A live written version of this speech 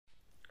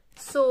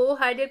So,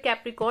 hi dear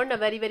Capricorn, a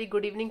very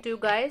good evening to you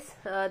guys.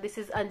 This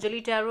is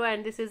Anjali Tarot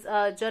and this is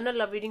a general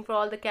love reading for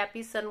all the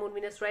Cappies, Sun, Moon,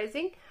 Venus,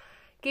 Rising.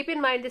 Keep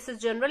in mind this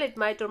is general, it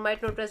might or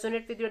might not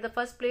resonate with you at the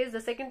first place. The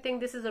second thing,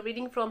 this is a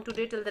reading from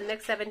today till the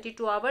next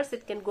 72 hours.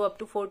 It can go up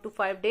to 4 to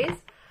 5 days.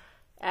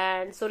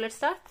 And so let's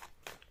start.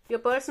 Your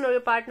person or your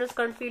partner's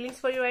current feelings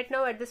for you right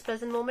now at this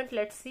present moment.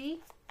 Let's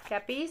see.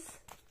 Cappies.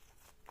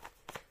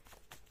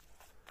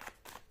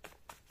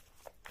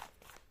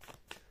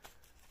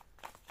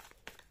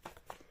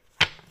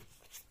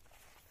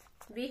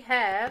 We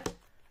have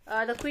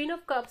the Queen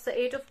of Cups, the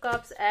Eight of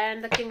Cups,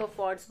 and the King of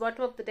Wands.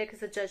 Bottom of the deck is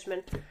the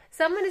Judgment.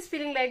 Someone is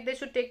feeling like they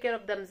should take care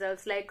of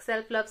themselves, like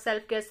self-love,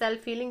 self-care,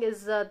 self-healing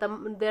is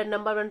their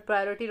number one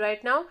priority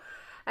right now.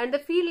 And they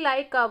feel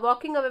like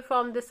walking away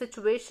from this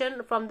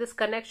situation, from this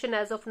connection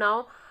as of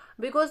now,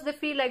 because they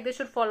feel like they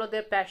should follow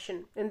their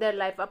passion in their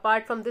life.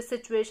 Apart from this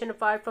situation,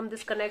 apart from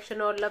this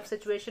connection or love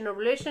situation or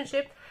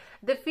relationship,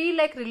 they feel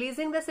like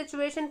releasing the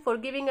situation,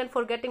 forgiving and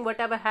forgetting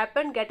whatever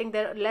happened, getting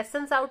their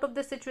lessons out of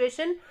the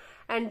situation,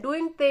 and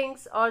doing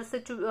things or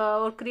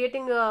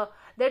creating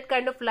that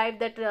kind of life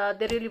that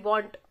they really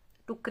want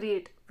to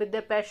create with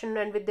their passion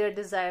and with their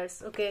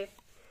desires. Okay,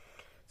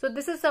 so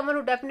this is someone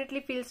who definitely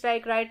feels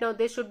like right now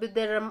they should be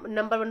their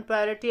number one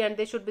priority and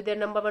they should be their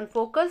number one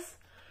focus.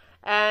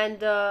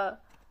 And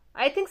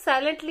I think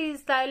silently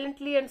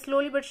and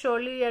slowly but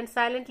surely and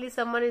silently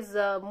someone is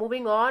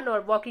moving on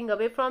or walking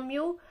away from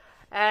you.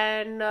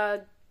 And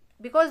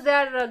because they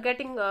are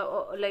getting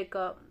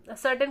a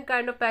certain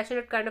kind of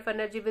passionate kind of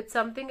energy with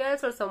something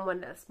else or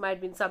someone else, might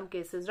be in some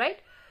cases, right?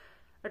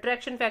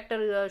 Attraction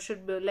factor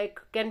should be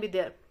can be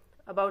there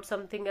about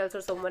something else or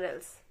someone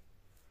else.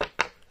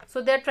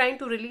 So they're trying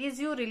to release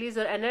you, release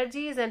your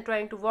energies, and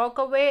trying to walk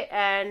away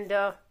and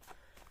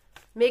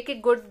make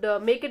it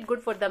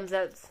good for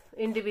themselves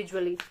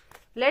individually.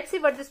 Let's see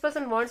what this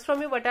person wants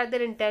from you. What are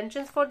their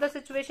intentions for the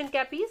situation,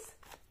 Cappies?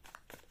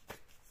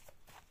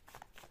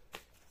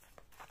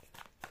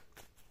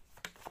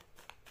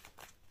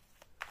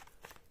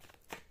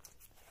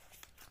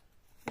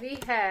 We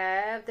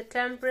have the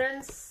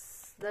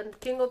Temperance, the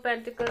King of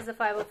Pentacles, the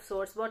Five of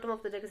Swords. Bottom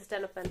of the deck is the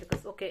Ten of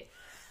Pentacles. Okay.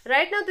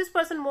 Right now, this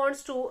person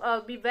wants to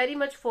be very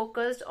much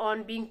focused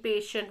on being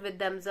patient with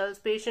themselves,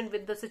 patient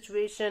with the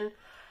situation.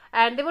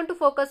 And they want to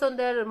focus on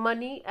their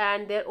money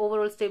and their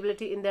overall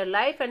stability in their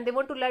life. And they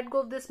want to let go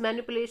of this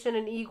manipulation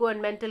and ego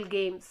and mental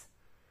games.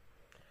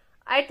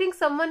 I think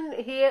someone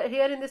here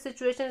in this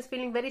situation is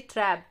feeling very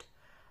trapped.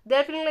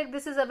 They're feeling like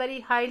this is a very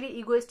highly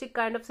egoistic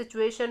kind of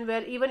situation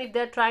where even if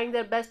they're trying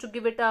their best to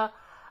give it a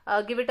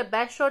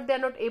best shot, they're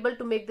not able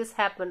to make this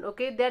happen.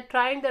 Okay, they're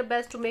trying their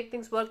best to make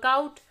things work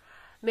out,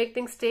 make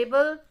things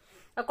stable,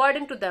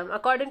 according to them.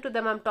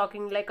 I'm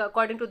talking like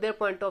according to their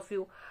point of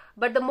view.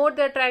 But the more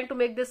they're trying to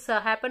make this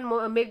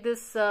happen, make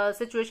this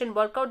situation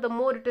work out, the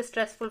more it is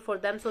stressful for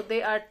them. So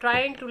they are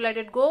trying to let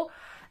it go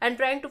and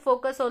trying to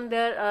focus on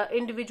their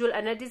individual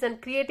energies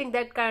and creating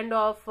that kind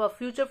of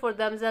future for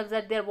themselves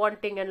that they're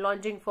wanting and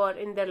longing for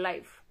in their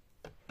life.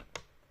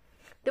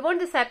 They want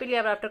this happily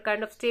ever after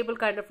kind of stable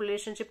kind of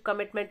relationship,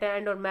 commitment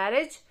and or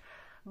marriage.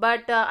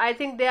 But I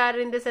think they are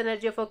in this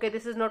energy of, okay,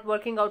 this is not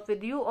working out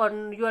with you, or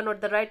you are not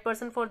the right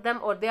person for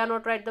them, or they are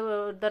not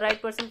the right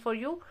person for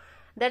you.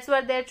 That's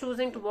why they're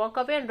choosing to walk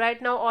away. And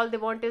right now all they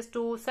want is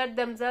to set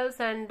themselves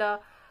and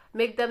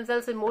make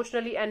themselves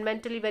emotionally and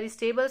mentally very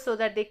stable so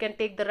that they can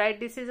take the right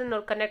decision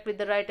or connect with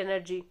the right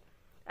energy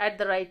at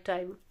the right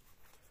time.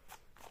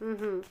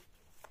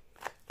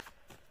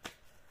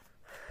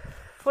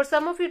 For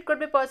some of you, it could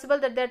be possible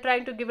that they're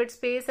trying to give it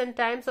space and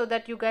time so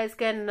that you guys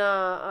can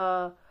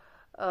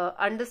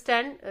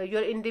understand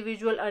your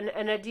individual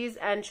energies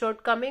and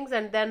shortcomings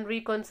and then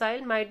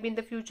reconcile, might be in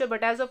the future.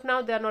 But as of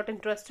now, they are not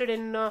interested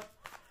in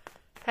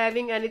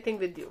having anything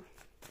with you.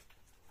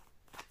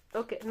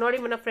 Okay, not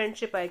even a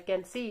friendship I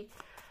can see.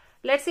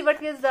 Let's see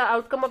what is the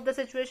outcome of the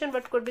situation,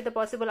 what could be the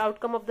possible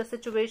outcome of the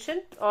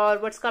situation, or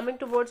what's coming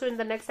towards you in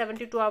the next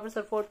 72 hours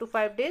or 4 to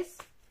 5 days.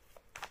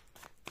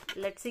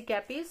 Let's see,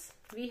 Cappies.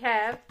 We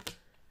have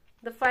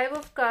the Five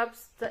of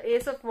Cups, the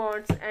Ace of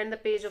Wands, and the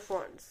Page of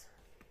Wands.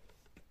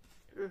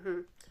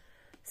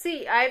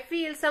 See, I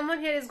feel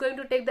someone here is going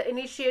to take the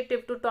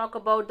initiative to talk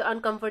about the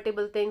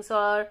uncomfortable things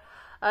or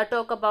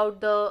talk about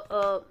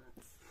the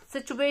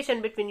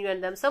situation between you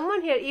and them.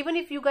 Someone here, even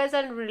if you guys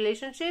are in a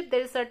relationship,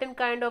 there is certain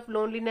kind of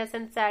loneliness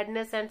and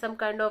sadness and some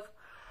kind of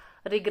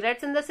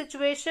regrets in the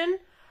situation.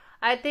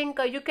 I think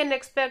you can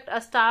expect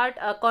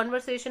a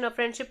conversation, a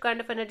friendship kind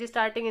of energy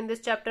starting in this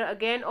chapter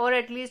again, or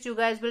at least you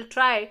guys will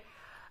try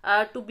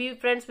to be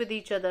friends with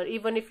each other,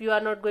 even if you are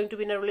not going to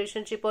be in a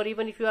relationship, or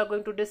even if you are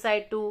going to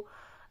decide to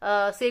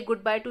say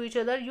goodbye to each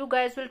other, you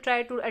guys will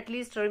try to at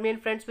least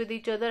remain friends with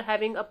each other,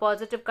 having a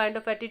positive kind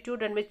of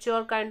attitude and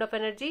mature kind of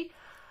energy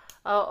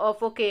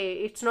of, okay,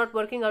 it's not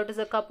working out as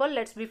a couple,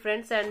 let's be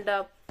friends and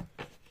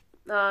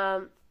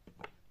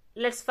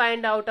let's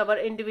find out our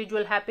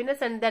individual happiness,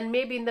 and then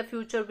maybe in the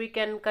future we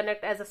can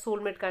connect as a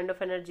soulmate kind of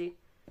energy.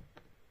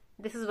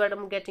 This is what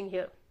I'm getting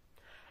here.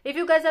 If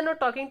you guys are not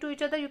talking to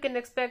each other, you can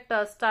expect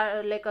a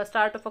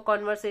start of a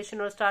conversation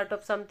or start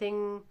of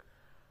something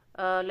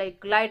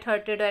like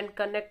light-hearted and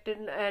connected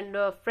and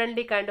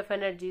friendly kind of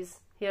energies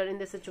here in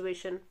this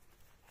situation.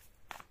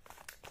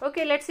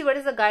 Okay, let's see what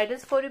is the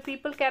guidance for you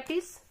people,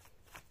 Cappies.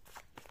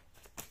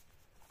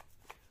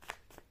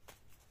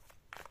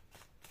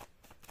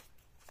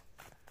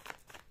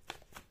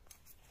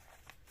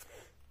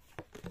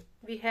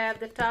 We have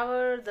the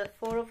Tower, the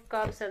Four of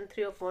Cups and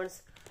Three of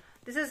Wands.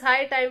 This is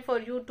high time for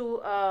you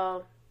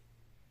to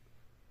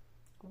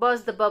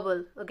burst the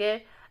bubble,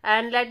 okay,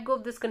 and let go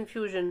of this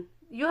confusion.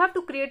 You have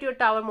to create your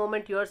Tower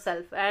moment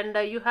yourself, and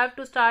you have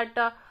to start,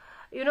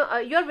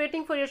 you're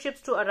waiting for your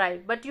ships to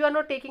arrive, but you are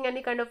not taking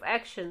any kind of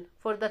action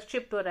for the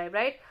ship to arrive,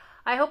 right?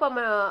 I hope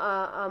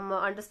I'm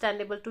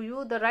understandable to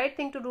you. The right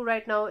thing to do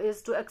right now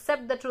is to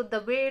accept the truth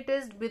the way it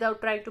is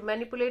without trying to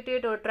manipulate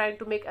it or trying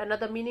to make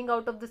another meaning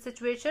out of the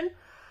situation.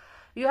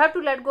 You have to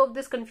let go of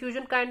this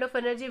confusion kind of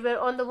energy where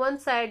on the one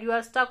side you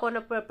are stuck on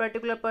a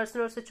particular person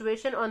or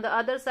situation, on the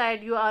other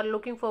side you are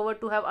looking forward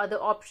to have other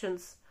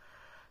options.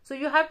 So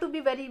you have to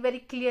be very, very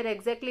clear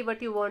exactly what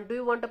you want. Do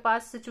you want a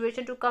past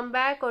situation to come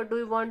back, or do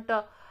you want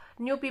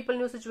new people,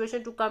 new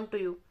situation to come to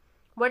you?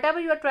 Whatever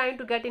you are trying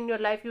to get in your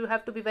life, you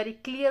have to be very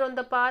clear on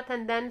the path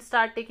and then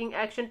start taking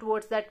action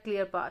towards that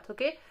clear path,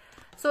 okay?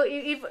 So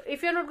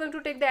if you're not going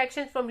to take the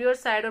action from your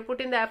side or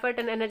put in the effort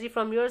and energy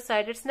from your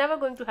side, it's never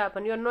going to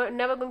happen. You're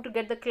never going to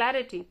get the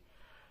clarity.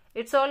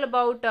 It's all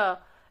about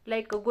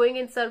like going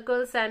in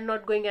circles and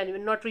not going anywhere,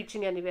 not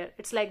reaching anywhere.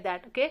 It's like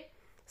that, okay?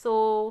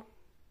 So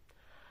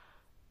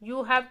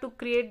you have to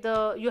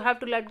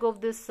let go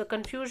of this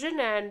confusion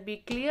and be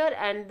clear,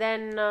 and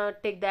then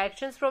take the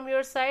actions from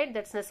your side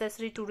that's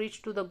necessary to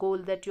reach to the goal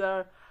that you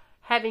are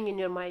having in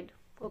your mind.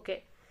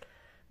 Okay,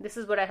 this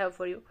is what I have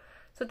for you.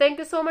 So thank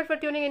you so much for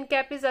tuning in,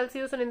 Cappies. I'll see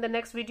you soon in the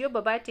next video. Bye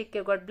bye, take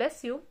care, God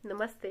bless you,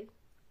 namaste.